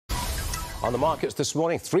On the markets this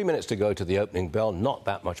morning, 3 minutes to go to the opening bell. Not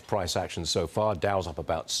that much price action so far. Dow's up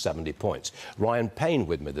about 70 points. Ryan Payne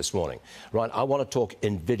with me this morning. Ryan, I want to talk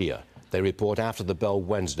NVIDIA. They report after the bell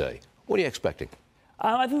Wednesday. What are you expecting?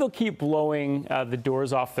 I think they'll keep blowing the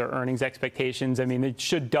doors off their earnings expectations. I mean, they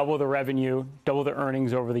should double the revenue, double the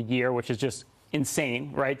earnings over the year, which is just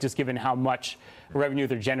insane, right? Just given how much revenue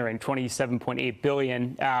they're generating, $27.8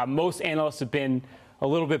 billion. Most analysts have been a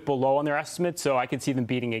little bit below on their estimates, so I could see them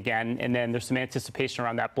beating again. And then there's some anticipation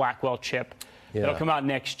around that Blackwell chip that'll come out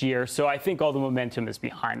next year. So I think all the momentum is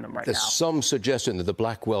behind them right now. There's some suggestion that the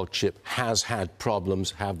Blackwell chip has had problems.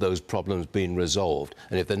 Have those problems been resolved?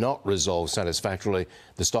 And if they're not resolved satisfactorily,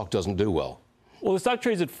 the stock doesn't do well. Well, the stock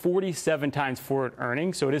trades at 47 times forward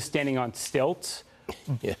earnings, so it is standing on stilts.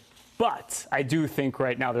 Yeah. But I do think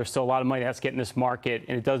right now there's still a lot of money that's getting this market,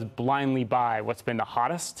 and it does blindly buy what's been the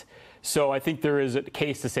hottest. So I think there is a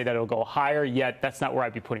case to say that it'll go higher, yet that's not where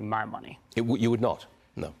I'd be putting my money. You would not?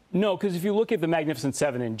 No. No, because if you look at the Magnificent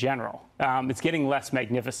Seven in general, it's getting less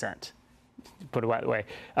magnificent, to put it that way,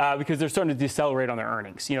 because they're starting to decelerate on their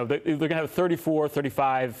earnings. You know, they're going to have 34,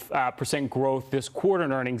 35% growth this quarter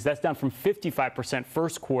in earnings. That's down from 55%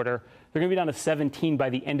 first quarter. They're going to be down to 17 by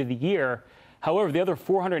the end of the year. However, the other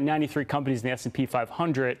 493 companies in the S&P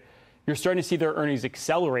 500, you're starting to see their earnings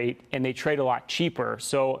accelerate, and they trade a lot cheaper.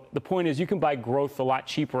 So the point is, you can buy growth a lot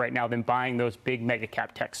cheaper right now than buying those big mega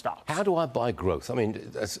cap tech stocks. How do I buy growth? I mean,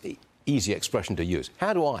 that's an easy expression to use.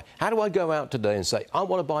 How do I go out today and say, I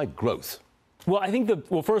want to buy growth? Well, I think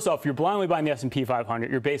first off, you're blindly buying the S&P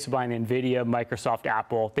 500. You're basically buying NVIDIA, Microsoft,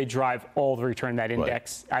 Apple. They drive all the return in that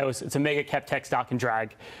index. Right. It's a mega cap tech stock and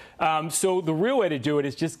drag. So the real way to do it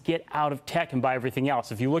is just get out of tech and buy everything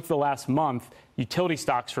else. If you look at the last month, utility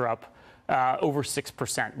stocks are up over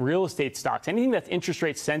 6%. Real estate stocks, anything that's interest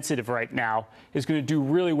rate sensitive right now is going to do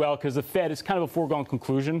really well because the Fed is kind of a foregone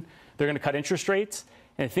conclusion. They're going to cut interest rates.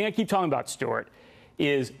 And the thing I keep talking about, Stuart,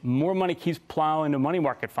 is more money keeps plowing into money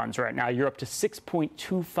market funds right now. You're up to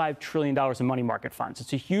 $6.25 trillion in money market funds.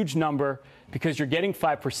 It's a huge number because you're getting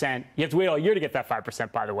 5%. You have to wait all year to get that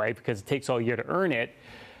 5%, by the way, because it takes all year to earn it.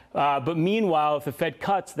 But meanwhile, if the Fed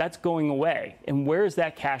cuts, that's going away. And where is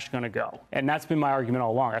that cash going to go? And that's been my argument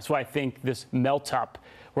all along. That's why I think this melt up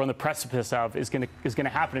we're on the precipice of is going to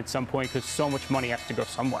happen at some point because so much money has to go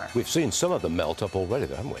somewhere. We've seen some of them melt up already,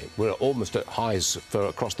 though, haven't we? We're almost at highs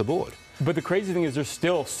across the board. But the crazy thing is there's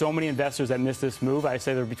still so many investors that miss this move. I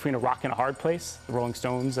say they're between a rock and a hard place, the Rolling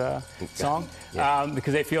Stones song,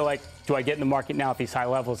 because they feel like, do I get in the market now at these high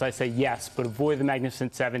levels? I say yes, but avoid the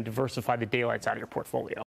Magnificent Seven, diversify the daylights out of your portfolio.